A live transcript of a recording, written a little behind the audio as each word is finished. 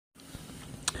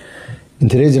In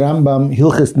today's Rambam,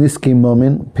 Hilchis Nizkei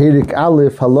Mamon, Perik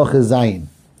Aleph, Halacha Zayin.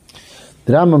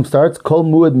 The Rambam starts, Kol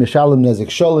Muad Mishalem Nezek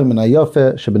Sholem and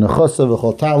Ayofe, Shebenechosa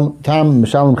V'chol Tam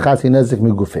Mishalem Chasi Nezek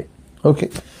Migufei. Okay.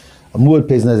 A Muad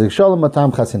pays Nezek Sholem, a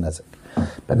Tam Chasi Nezek.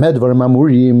 Bemed Dvarim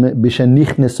Amurim, Bishen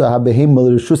Nichneso HaBehim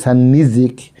Reshus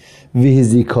HaNizik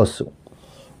V'hizikosu.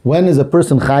 When is a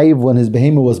person chayiv? When his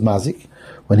behemah was mazik.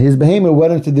 When his behemah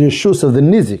went into the reshus of the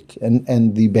nizik,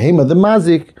 and the behemah, the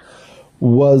mazik,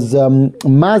 was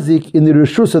mazik in the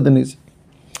reshus of the nizik.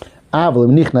 Aval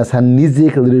nichnas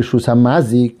hanizik l'reshus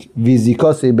hamazik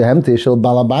v'zikosei behemte shel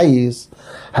balabayis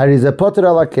harize poter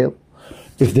alakel.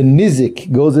 If the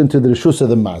nizik goes into the reshus of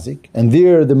the mazik, and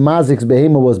there the mazik's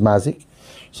behemah was mazik,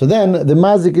 so then the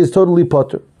mazik is totally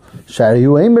poter. Shari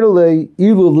hu emerle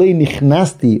ilu le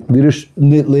nichnasti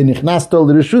le nichnasto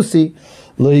l'reshusi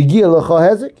lo yigia l'cho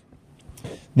hezek.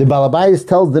 The Balabayis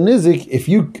tells the Nizik, if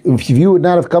you would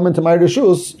not have come into my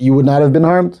Reshus, you would not have been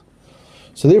harmed.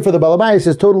 So therefore the Balabayis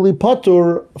is totally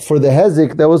patur for the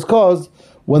Hezek that was caused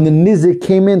when the Nizik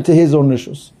came into his own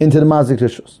Reshus, into the Mazik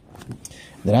Reshus.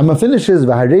 The Rambam finishes,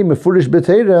 V'harei mefurish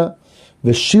b'teira,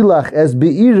 v'shilach es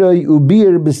be'ira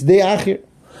ubir b'sdei achir.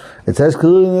 It says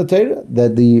clearly in the Torah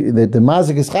that the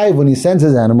Mazik is chayiv when he sends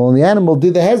his animal, and the animal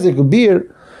did the Hezek ubir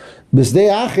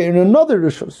b'sdei achir in another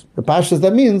Reshus. The Pashas,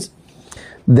 that means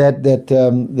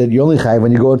that you only chayiv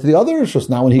when you go into the other Reshus,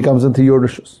 not when he comes into your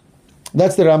Reshus.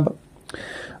 That's the Rambam.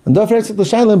 And first the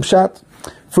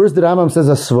Rambam says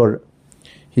a svar.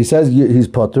 He says he's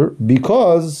potter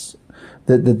because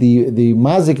the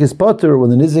mazik is potter when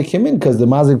the nizik came in, because the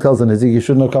mazik tells the nizik you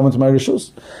shouldn't have come into my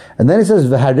Reshus. And then he says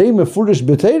v'harei mefurish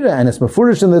b'teira, and it's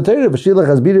mefurish in the Torah v'shilach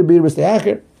hasbir bir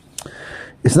b'ste'acher.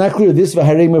 It's not clear this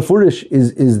v'harei mefurish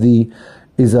is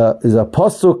a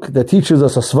pasuk that teaches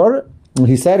us a svara.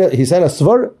 He said a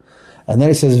svara, and then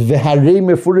he says v'harei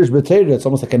mefurish b'teira. It's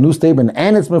almost like a new statement,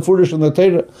 and it's mefurish in the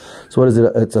Torah. So what is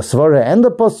it? It's a svara and a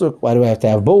pasuk. Why do I have to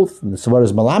have both? And the svara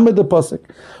is malamed the pasuk.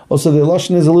 Also, the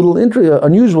lashon is a little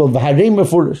unusual. V'harei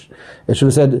mefurish. It should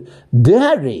have said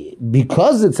deharei,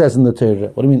 because it says in the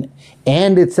Torah. What do you mean?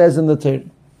 And it says in the Torah.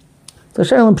 So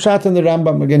Shalom Pshat in the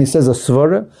Rambam again. He says a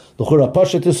svara. The chura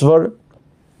pashat is svara.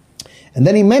 And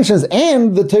then he mentions,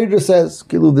 and the Torah says,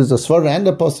 Kilu, there's a svara and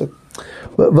a pasuk.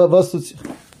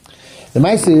 The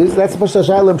Maisi is, that's Pasha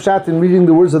Shaila Pshat in reading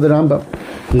the words of the Rambam.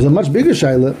 There's a much bigger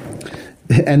Shaila,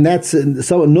 and that's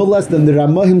so no less than the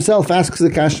Ramah himself asks the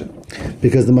Kasha.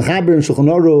 Because the Mechaber and Shulchan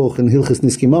Aruch and Hilchis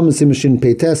Nizkei Mamon Simashin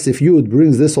Peites, if Yud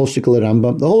brings this whole shikol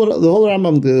Rambam, the whole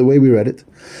Rambam, the way we read it.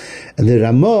 And the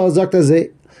Ramah Zakt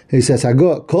Azeh, he says,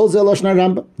 Hago, Kol Zeh Loshna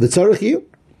Rambam, the Tzarech Yu.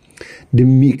 The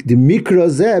Mikra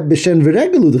Zeh B'Shen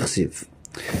V'Regelu D'Chsiv.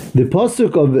 The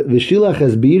pasuk of V'shilach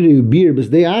has bir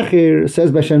b'sdei acher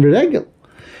says B'Shen V'Regel,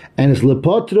 and it's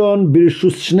lepatron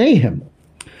b'reshus shneihem.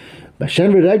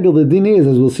 B'Shen V'Regel, the din is,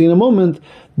 as we'll see in a moment,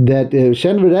 that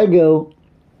Shen V'Regel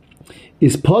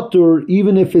is patur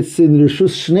even if it's in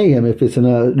reshus shneihem, if it's in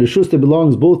a reshus that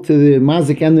belongs both to the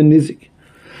mazik and the nizik.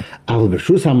 Al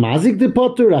b'reshus hamazik de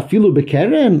patur afilu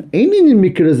bekeren einin in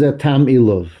mikra zeh tam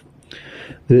ilov.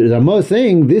 The Ramah is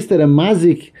saying this, that a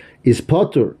mazik is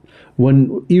patur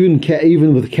when even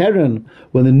with Karen,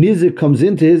 when the nizik comes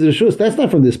into his reshus, that's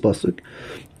not from this pasuk.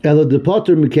 Elo de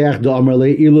patur mikeach da'amar le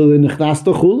ilu l'nichnas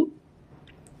chulu.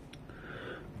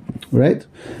 Right?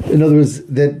 In other words,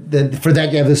 that for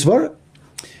that you have the svara.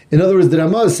 In other words, the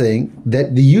Ramah is saying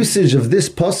that the usage of this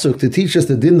pasuk to teach us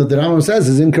the din that the Rambam says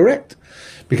is incorrect,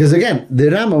 because again, the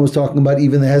Rambam was talking about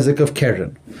even the hezek of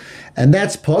Karen, and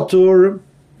that's patur.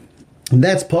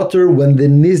 That's potter when the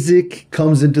nizik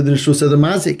comes into the reshus of the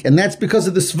mazik, and that's because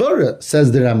of the svara,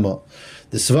 says the Ramah.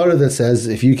 The svara that says,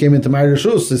 if you came into my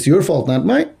reshus, it's your fault, not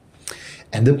mine.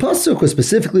 And the pasuk was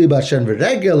specifically about Shen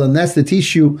V'Regel, and that's the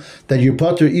tishu that you're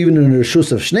potter even in the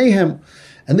reshus of Shneihem.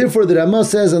 And therefore the Ramah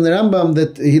says in the Rambam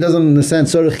that he doesn't understand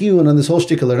Tzarech Yiyun on this whole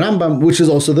shtick of the Rambam, which is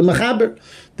also the Mechaber.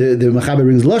 The Mechaber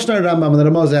brings Lashna Rambam, and the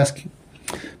Ramah is asking.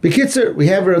 Bekitzer, we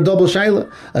have a double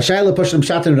shaila. A shaila Pasham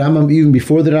Pshat in Rambam even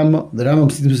before the Rambam. The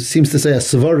Rambam seems to say a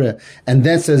svara, and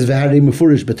then says v'harei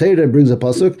mefurish b'teira, brings a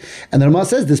pasuk, and the Rambam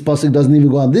says this pasuk doesn't even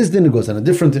go on this din, it goes on a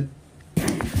different din.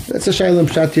 That's a shaila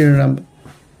Pshat here in Rambam.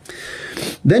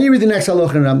 Then you read the next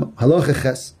halacha in Rambam. Halacha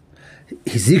ches.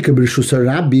 Hizika b'reshus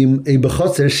harabim e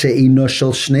b'chotzer she'ino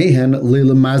shel shneihen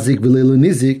leila mazik v'leila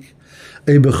nizik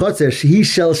e b'chotzer shehi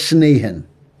shel shneihen.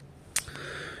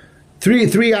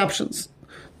 Three options.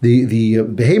 The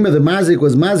behemah, the mazik,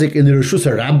 was mazik in the Reshus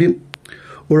HaRabim,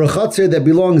 or a chatzir that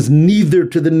belongs neither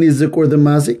to the nizik or the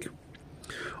mazik,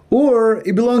 or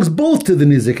it belongs both to the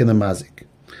nizik and the mazik.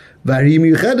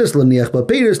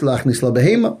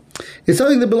 It's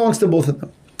something that belongs to both of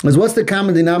them. is what's the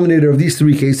common denominator of these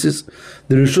three cases?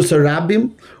 The Reshus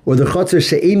HaRabim, or the Chotzer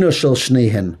She'eino Shel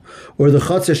Shneihen, or the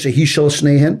Chotzer Shehi Shel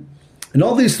Shneihen. In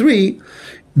all these three,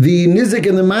 the Nizik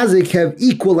and the Mazik have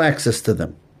equal access to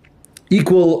them,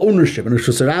 equal ownership. In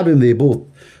Reshus HaRabim, they both,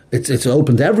 it's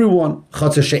open to everyone.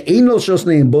 Chotzer She'eino Shel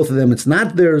Shneihen, both of them, it's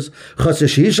not theirs. Chotzer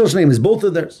Shehi Shel Shneihen is both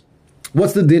of theirs.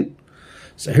 What's the din?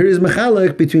 So here is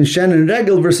Mechalek between Shen and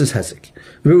Regel versus Hesek,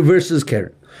 versus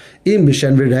Keren. Im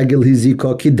b'shen v'regel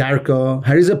hizika kidarka,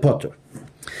 here is a potter.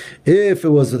 If it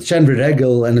was a shen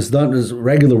v'regel and it's done as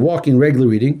regular walking, regular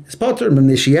reading, it's potter.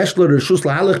 M'nishiyesh lo reshus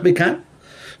lahalach bekan,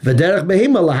 v'derech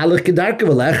behima lahalach kidarka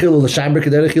v'lechil l'shaber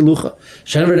kiderech ilucha.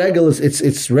 Shen v'regel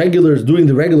it's regular, it's doing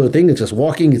the regular thing. It's just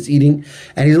walking, it's eating,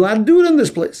 and he's allowed to do it in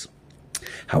this place.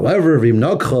 However, if he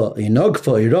does the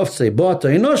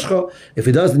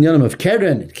yonam of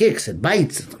keren, it kicks, it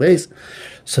bites, it plays.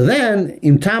 So then,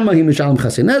 im tama hi mishalem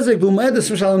chasei nezek, v'umedes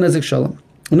mishalem nezek shalom.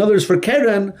 In other words, for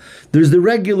keren, there's the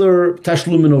regular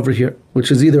tashlumin over here,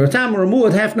 which is either a tam or a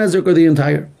muad, half nezek, or the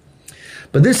entire.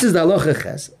 But this is the halacha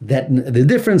ches, that the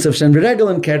difference of shen v'regel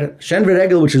and keren. Shen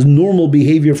v'regel, which is normal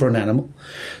behavior for an animal.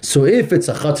 So if it's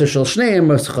a chotzer shel shneim,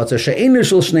 or a chotzer she'eino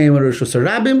shel shneim, or a reshus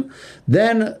harabim,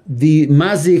 then the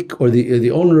mazik, or the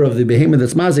owner of the behemoth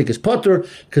that's mazik, is potter,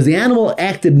 because the animal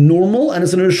acted normal, and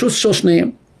it's an reshus shel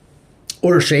shneim,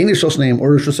 or a she'eino shel shneim,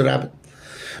 or a reshus harabim.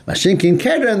 Mashinkin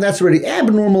keren, that's already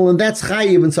abnormal, and that's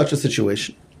chayiv in such a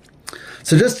situation.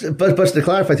 So just to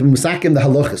clarify, to Musakim the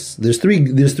halachas, there's three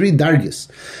dargis.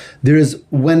 There is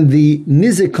when the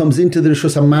nizik comes into the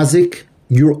Reshus HaMazik,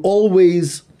 you're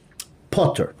always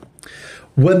potter.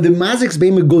 When the mazik's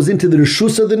behemoth goes into the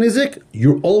Reshus of the nizik,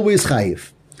 you're always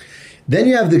chayiv. Then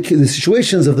you have the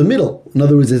situations of the middle. In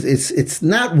other words, it's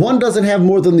not, one doesn't have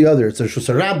more than the other. It's a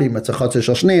Reshus HaRabim, it's a Chotzer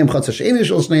Shel Shneim, Chotzer She'eino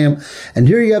Shel Shneim, and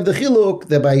here you have the chiluk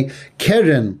that by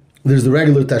keren, there's the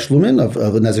regular tashlumin of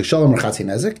nezek shalom or chatzi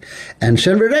nezek, and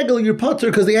shen v'regel you're potter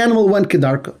because the animal went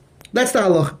kedarka. That's the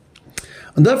halach.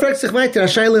 And the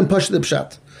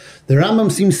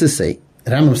Rambam seems to say,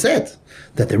 Rambam said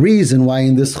that the reason why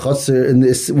in this chotzer,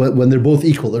 when they're both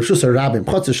equal, Reshus HaRabim,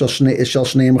 chotzer shel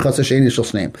shneim, chotzer she'eino shel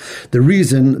shneim, the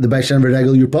reason the by shen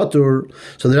v'regel you're potter,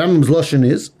 so the Rambam's lashon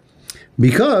is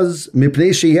because mipnei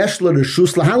sheyesh lo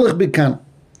reshus lahalach bikan.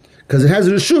 Because it has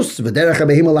reshus, v'derech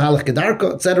habehima lahalach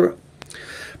kedarka, etc.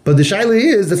 But the shaila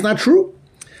is, that's not true.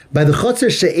 By the chotzer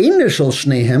she'eino shel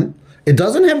shnehem, it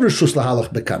doesn't have reshus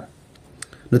lahalach bekan.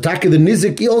 The taka the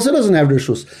nizik also doesn't have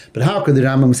reshus. But how could the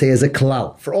Rambam say as a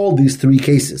klal for all these three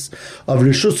cases of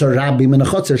reshus harabim and a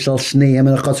chotzer shel shnehem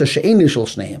and a chotzer she'eino shel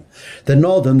shnehem, that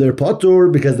all of them they're potur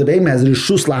because the behem has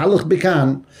reshus lahalach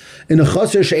bekan. In a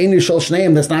chotzer she'eino shel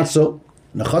shnehem, that's not so.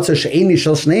 In a chotzer she'eino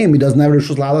shel shneim, he doesn't have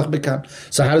reshus lahalach bekan.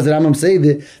 So how does the Rambam say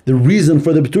the reason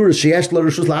for the betur is sheyesh lo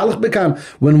reshus lahalach bekan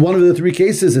when one of the three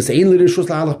cases is ein lo reshus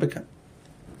lahalach bekan?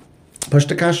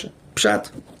 Pashta kasha,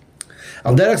 pshat.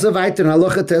 Al derech zavayter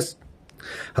halacha test.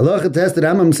 Halacha test. The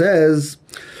Rambam says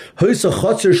hoysa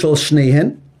chotzer shel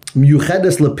shneihen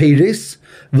miyuchedes leperes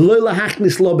v'lo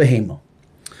lahachnis lo behema.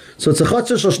 So it's a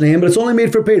chotzer shel shneihen, but it's only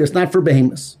made for peres, not for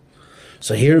behemoths.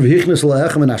 So here, v'hichnes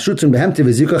la'echem and ashutzim behemti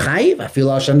v'zika chayiv,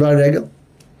 afil ha'shen v'regel.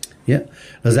 Yeah,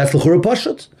 because that's l'chura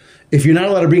pashut. If you're not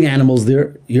allowed to bring animals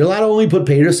there, you're allowed to only put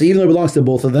peiros, so even though it belongs to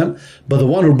both of them. But the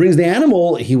one who brings the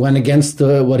animal, he went against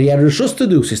what he had reshus to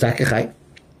do, so he's taka chayiv.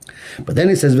 But then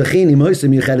it says, v'chini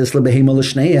moisim yichedes lebehema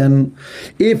l'shneihen.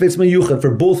 If it's meyuched for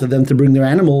both of them to bring their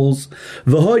animals,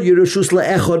 v'ho yireshus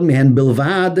la'echod mehen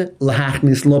bilvad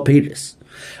l'hachnis lo peiros.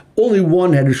 Only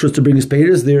one had reshus to bring his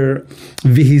peiros there,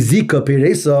 v'hizika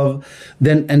peiresav,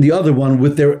 then and the other one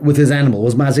with his animal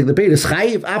was mazik the peiros.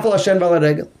 Chayiv afal hashen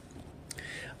v'alaregel.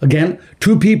 Again,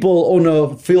 two people own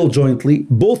a field jointly.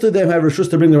 Both of them have reshus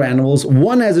to bring their animals.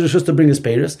 One has a reshus to bring his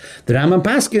peiros. The Rambam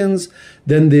paskins,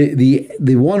 then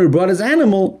the one who brought his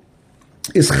animal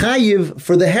is chayiv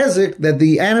for the hezek that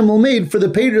the animal made for the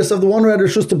peiros of the one who had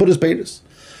reshus to put his peiros.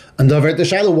 And the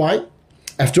shaila, why?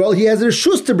 After all, he has a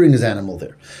reshus to bring his animal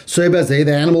there. So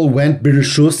the animal went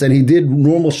b'reshus and he did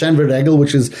normal shen v'regel,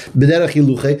 which is b'derech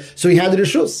hiluche. So he had the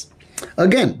reshus.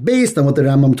 Again, based on what the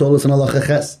Rambam told us in halacha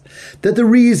ches, that the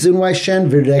reason why shen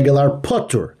v'regel are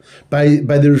potur by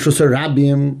the reshus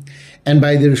harabim and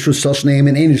by the reshus shel shneim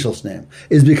and ein shel shneim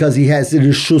is because he has the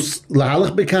reshus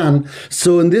lahalach bekan.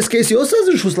 So in this case, he also has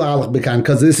the reshus lahalach bekan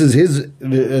because this is his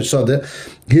sodeh,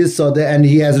 and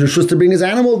he has a reshus to bring his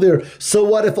animal there. So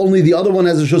what if only the other one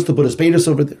has a reshus to put his peiros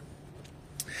over there?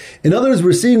 In other words,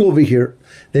 we're seeing over here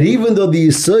that even though the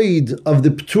yisoid of the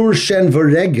ptur shen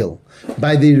v'regel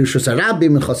by the Reshus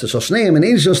HaRabim and Chotzer Shel Shneim and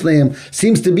Ein Shel Shneim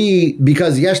seems to be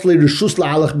because Yesh Le Reshus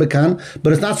La'alach Bekan,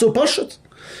 but it's not so pashut.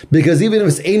 Because even if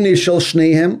it's Einei Shel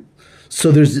Shnehem,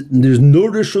 so there's no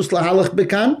Reshus Lahalach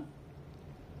Bekan.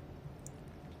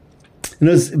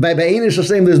 By Einei Shel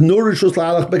Shnehem, there's no Reshus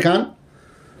Lahalach Bekan.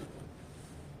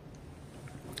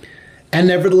 And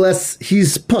nevertheless,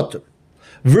 he's potter.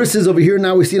 Versus over here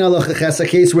now we see in Halacha Ches a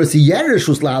case where it's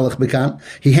Reshus Lahalach Bekan.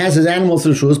 He has his animals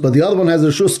Reshus, but the other one has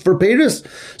Reshus for Peiros,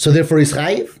 so therefore he's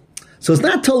Chayiv. So it's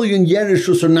not telling you in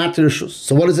Reshus or not Reshus.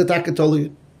 So what is it that tell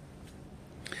you?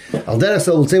 Al Derech,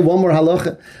 so we'll say one more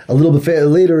halacha a little bit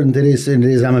later in today's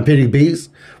Rambam Perek Beis,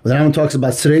 where the Rambam talks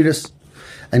about Seredus.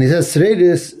 And he says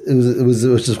Seredus,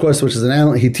 which is an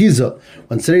animal, Hitiza,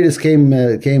 when Seredus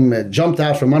jumped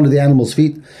out from under the animal's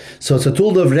feet. So it's a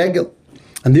tool of regel.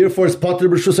 And therefore it's Potter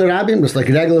B'Reshus HaRabim, just like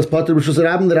regel is Potter B'Reshus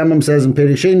HaRabim, the Rambam says in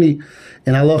Perek Sheni,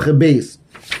 in Halacha Beis.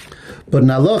 But in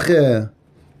Halacha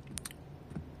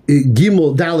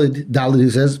Gimel Dalid, he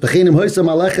says, V'chenim hoysam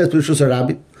aleches B'Reshus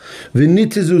HaRabim,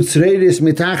 v'nitizu tzreiris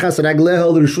mitachas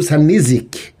ragleho l'Reshus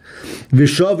HaNizik,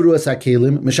 v'shavru es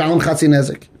hakelim, mishalem chatzi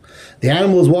nezek. The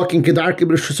animal was walking kedarke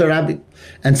B'Reshus HaRabim,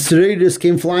 and tzreiris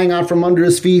came flying out from under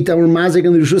his feet and were mazik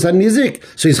in the Reshus HaNizik.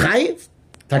 So he's chayiv.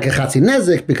 Take chatzi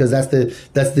nezek, because that's the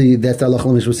halach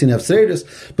l'mishvusin have tzreiris.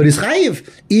 But he's chayiv,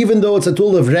 even though it's a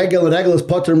tool of regel, and regel is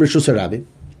potter in Reshus HaRabim.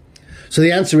 So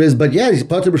the answer is, but yeah, he's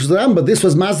potter B'Reshus HaRabim, but this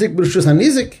was mazik B'Reshus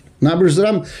HaNizik, not B'Reshus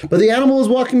HaRabim. But the animal was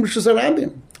walking B'Reshus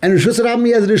HaRabim. And Reshus HaRabim,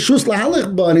 he has Reshus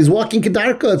Lahalach Ba, and he's walking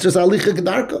Kedarka, it's just Alicha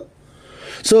Kedarka.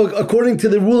 So according to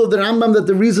the rule of the Rambam, that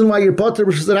the reason why you're potter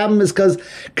Reshus HaRabim is because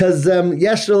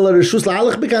Yeshel Reshus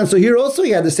Lahalach Bekan. So here also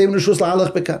he had the same Reshus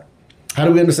Lahalach Bekan. How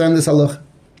do we understand this halach?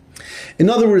 In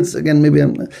other words, again, maybe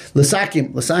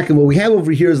L'sakim, what we have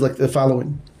over here is like the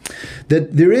following.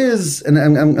 That there is, and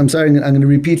I'm sorry, I'm going to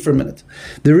repeat for a minute.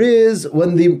 There is,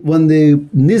 when the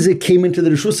nizik came into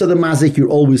the Reshus of the mazik, you're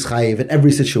always chayiv in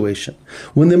every situation.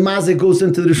 When the mazik goes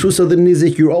into the Reshus of the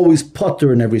nizik, you're always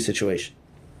potter in every situation.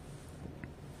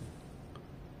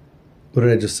 What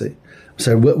did I just say? I'm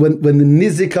sorry. When the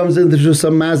nizik comes into the Reshus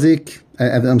of mazik,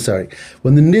 I'm sorry.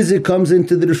 When the nizik comes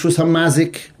into the Reshus of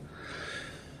mazik,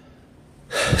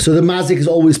 so the mazik is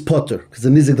always potter because the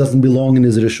nizik doesn't belong in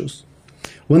his Reshus.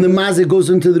 When the mazik goes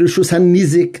into the Reshus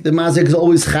HaNizik, the mazik is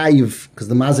always chayiv, because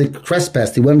the mazik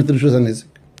trespassed, he went into the Reshus HaNizik.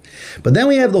 But then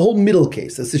we have the whole middle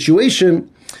case, a situation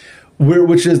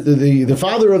which is the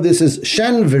father of this is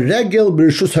Shen v'regel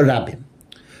b'Reshus HaRabim.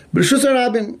 B'Reshus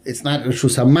HaRabim, it's not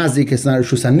Reshus HaMazik, it's not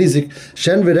Reshus HaNizik.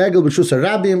 Shen v'regel b'Reshus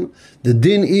HaRabim, the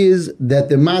din is that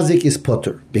the mazik is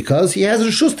potter, because he has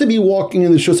Reshus to be walking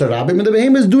in the Reshus HaRabim, and the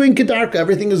behemoth is doing kedarka,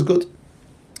 everything is good.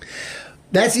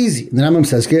 That's easy. The Rambam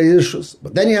says, Reshus.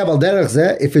 But then you have al derech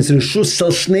zeh, if it's Reshus shel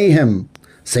shnehem,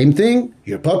 same thing,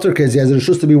 you're potter because he has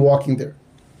Reshus to be walking there.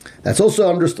 That's also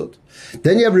understood.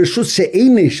 Then you have Reshus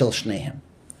she'einei shel shnehem.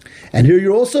 And here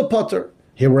you're also potter.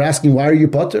 Here we're asking, why are you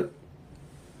potter?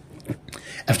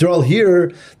 After all,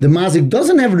 here, the mazik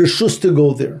doesn't have Reshus to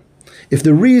go there. If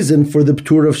the reason for the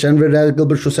tour of Shen v'regel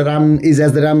b'Reshus HaRabim is,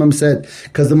 as the Rambam said,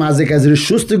 because the mazik has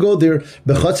Reshus to go there,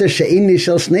 b'chotzer she'einei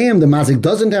shel shnehem, the mazik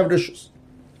doesn't have Reshus.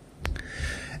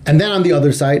 And then on the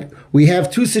other side, we have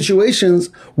two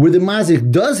situations where the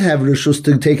mazik does have Reshus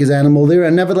to take his animal there,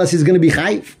 and nevertheless he's going to be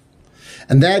chayiv.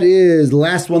 And that is, the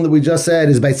last one that we just said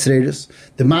is by Tzreiris.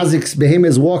 The mazik's behemoth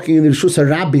is walking in the Reshus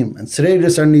HaRabim, and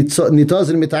Tzreiris are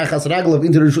nitozin mitachas raglav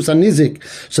into the Reshus HaNizik.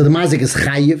 So the mazik is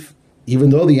chayiv,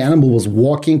 even though the animal was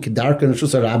walking kedarka in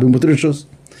Reshus HaRabim with Reshus.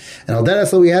 And al derech,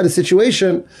 so we had a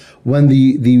situation when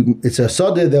it's a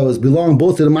sodeh that belong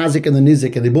both to the mazik and the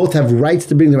nizik, and they both have rights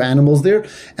to bring their animals there,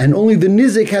 and only the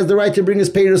nizik has the right to bring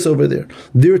his peiros over there.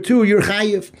 There too, you're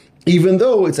chayiv, even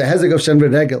though it's a hezek of shen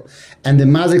v'regel, and the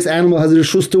mazik's animal has a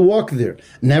reshus to walk there.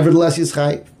 Nevertheless, he's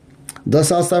chayiv.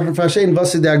 Das all stuff from Fashein,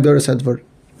 vasi de agdoras hadvar.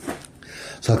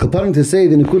 So I'll to say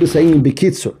the nekuda saying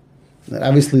bekitzur.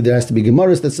 Obviously, there has to be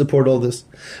gemaras that support all this,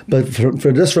 but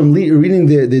for just from reading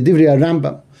the Divrei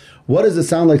Rambam, what does it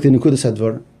sound like the nekuda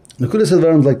hadvar? Nekudas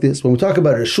Hadvarim is like this. When we talk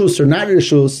about Reshus or not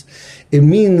Reshus, it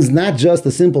means not just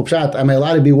a simple pshat, am I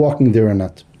allowed to be walking there or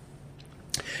not?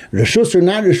 Reshus or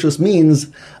not Reshus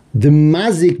means the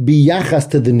mazik be yachas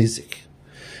to the nizik.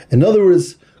 In other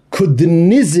words, could the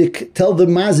nizik tell the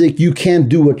mazik, you can't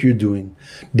do what you're doing?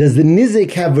 Does the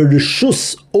nizik have a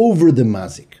Reshus over the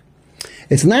mazik?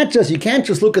 It's not just, you can't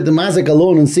just look at the mazik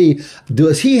alone and see,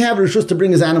 does he have Reshus to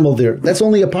bring his animal there? That's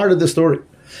only a part of the story.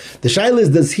 The shaila is,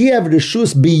 does he have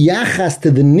Reshus biyachas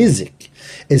to the nizik?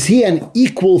 Is he on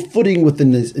equal footing with the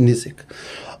nizik?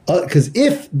 Because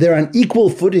if they're on equal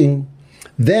footing,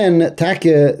 then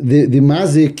the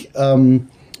mazik,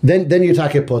 then you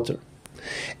take potter.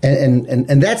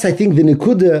 And that's, I think, the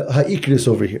nekuda ha'ikris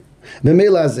over here.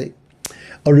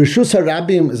 A Reshus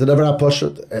Harabim is a Davar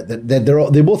HaPashut,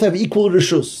 that they both have equal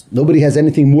Reshus. Nobody has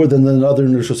anything more than another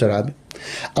in Reshus Harabim.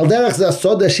 Al derech ze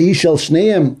asoda shehi shel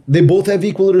shneim, they both have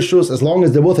equal Reshus. As long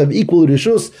as they both have equal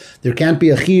Reshus, there can't be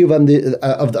a chiyuv on the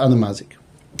mazik.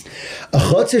 A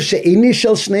chotzer she'eni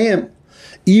shel shneim,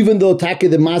 even though Taki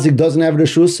the mazik doesn't have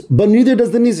Reshus, but neither does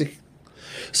the nizik.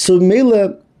 So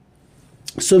mele,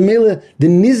 the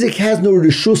nizik has no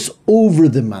Reshus over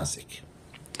the mazik.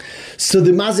 So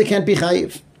the mazik can't be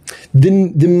chayiv. The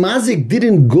mazik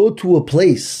didn't go to a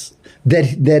place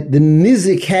that the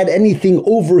nizik had anything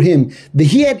over him.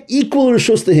 He had equal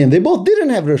reshus to him. They both didn't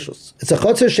have reshus. It's a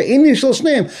chotzer she'eni shel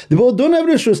shneim. They both don't have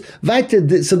reshus.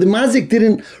 So the mazik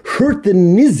didn't hurt the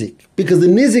nizik because the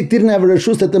nizik didn't have a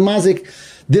reshus that the mazik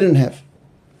didn't have.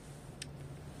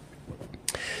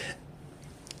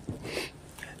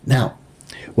 Now,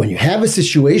 when you have a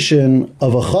situation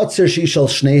of a chotzer she'i shel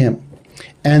shneim,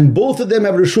 and both of them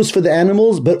have reshus for the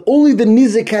animals, but only the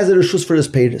nizik has a reshus for his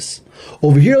peiros.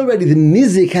 Over here already, the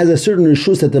nizik has a certain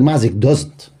reshus that the mazik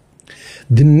doesn't.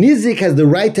 The nizik has the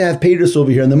right to have peiros over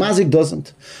here, and the mazik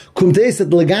doesn't. Kumteis that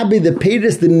legabi the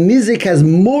peiros, the nizik has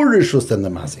more reshus than the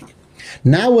mazik.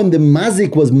 Now, when the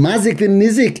mazik was mazik the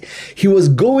nizik, he was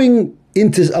going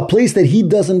into a place that he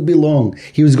doesn't belong.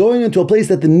 He was going into a place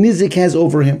that the nizik has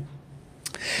over him.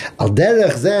 Al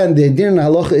derech zeh, the din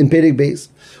halacha in Perek Beis,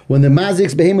 when the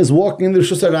mazik's behemoth is walking in the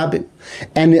Reshus HaRabim,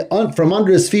 and from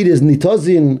under his feet is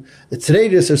nitozin,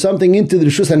 tzreiris, or something into the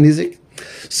Reshus HaNizik.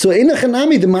 So in a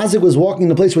chanami, the mazik was walking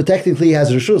in a place where technically he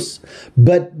has Reshus,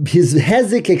 but his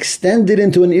hezik extended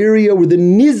into an area where the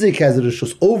nizik has a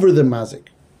Reshus over the mazik,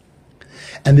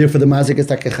 and therefore the mazik is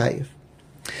takechayiv.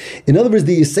 In other words,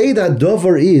 the Yisei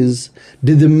Dover is,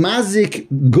 did the mazik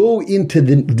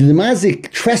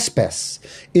trespass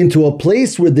into a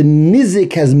place where the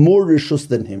nizik has more reshus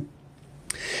than him?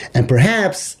 And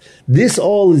perhaps this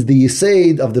all is the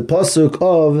Yisei of the pasuk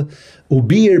of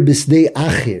Ubir Bisdei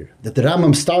Achir, that the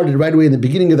Rambam started right away in the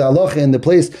beginning of the halacha, in the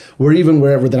place where even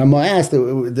wherever the Rambam asked,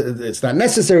 it's not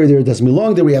necessary there, it doesn't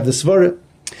belong there, we have the svara.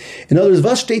 In other words,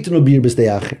 was steht in Ubir Bisdei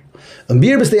Achir?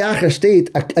 Ubir Bisdei Achir steht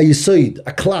a yisoid,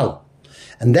 a klal.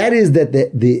 And that is that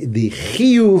the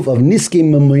chiyuv of Nizkei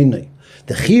Mamon,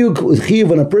 the chiyuv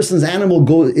when a person's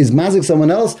animal is mazik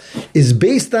someone else, is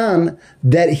based on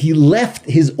that he left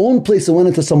his own place and went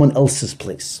into someone else's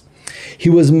place. He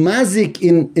was mazik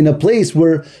in a place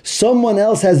where someone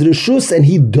else has reshus and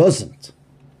he doesn't.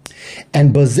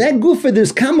 And bazeh gufa,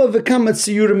 there's kama v'kama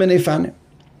tziyurim and efanim.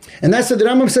 And that's what the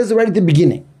Rambam says right at the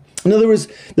beginning. In other words,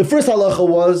 the first halacha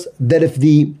was that if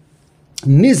the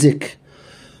nizik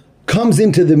comes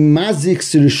into the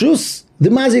mazik's reshus, the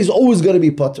mazik is always going to be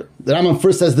potter. The Rambam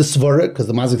first says the svara, because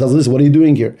the mazik tells us, what are you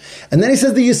doing here? And then he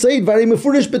says the yisaid, vari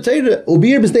mefurish b'teira,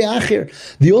 ubir b'zdei achir.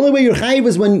 The only way you're chayiv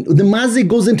is when the mazik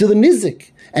goes into the nizik.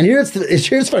 And here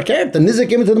it's for kert. The nizik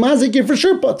came into the mazik, you're for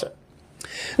sure potter.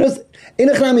 In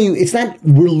a chlami, it's not,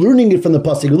 we're learning it from the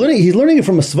pasuk. He's learning it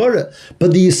from a svara.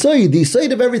 But the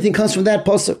yisoid of everything comes from that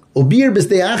pasuk. Ubir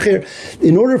b'zdei acher.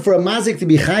 In order for a mazik to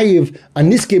be chayiv a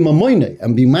Nizkei Mamon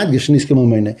and be madgish Nizkei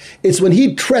Mamon, it's when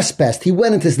he trespassed. He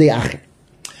went into stei acher.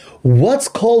 What's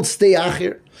called stei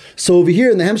acher? So over here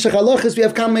in the Hemshech halachas we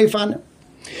have kam meifana.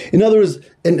 In other words,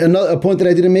 a point that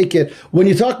I didn't make yet. When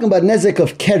you're talking about nezek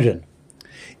of keren,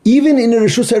 even in the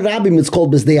Reshus HaRabim it's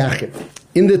called b'zdei acher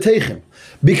in the teichem.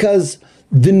 Because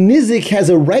the nizik has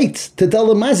a right to tell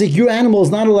the mazik, your animal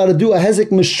is not allowed to do a hezek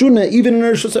meshuna even in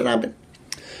Reshus HaRabim.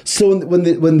 So when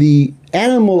the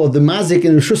animal of the mazik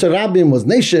in Reshus HaRabim was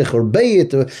neshech or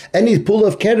beit or any pool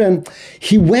of keren,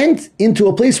 he went into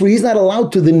a place where he's not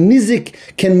allowed to. The nizik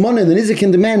can money, the nizik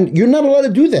can demand, you're not allowed to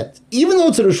do that, even though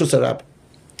it's a Reshus HaRabim.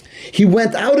 He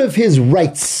went out of his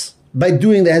rights by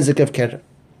doing the hezek of keren.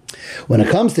 When it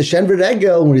comes to Shen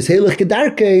V'Regel, when he's Heilich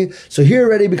Gedarke, so here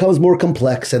already becomes more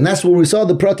complex. And that's where we saw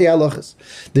the Prati Halachas.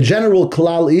 The general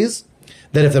klal is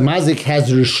that if the mazik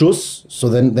has reshus, so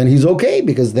then he's okay,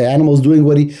 because the animal is doing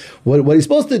what he's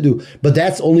supposed to do. But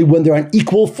that's only when they're on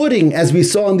equal footing, as we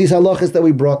saw in these halachas that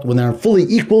we brought. When they're on fully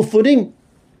equal footing,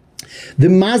 the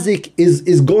mazik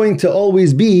is going to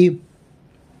always be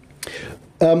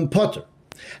potter.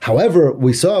 However, what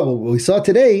we saw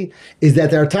today is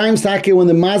that there are times when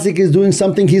the mazik is doing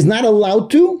something he's not allowed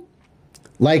to,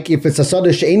 like if it's a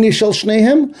sada she'eni shel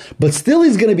shnehem, but still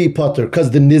he's going to be potter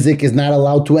because the nizik is not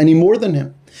allowed to any more than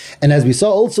him. And as we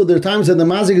saw also, there are times that the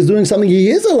mazik is doing something he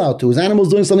is allowed to, his animal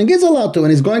is doing something he is allowed to,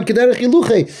 and he's going kederech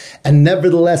hiluche, and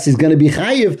nevertheless he's going to be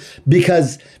chayiv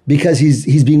because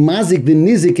he's being mazik the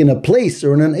nizik in a place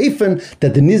or in an efen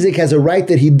that the nizik has a right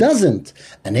that he doesn't.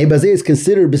 And Hebazeh is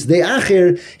considered b'sdei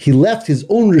acher, he left his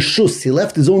own reshus, he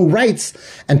left his own rights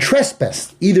and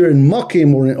trespassed, either in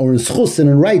makim or in schus and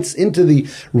in rights, into the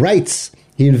rights.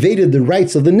 He invaded the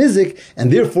rights of the nizik,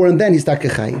 and therefore and then he's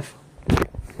takechayiv.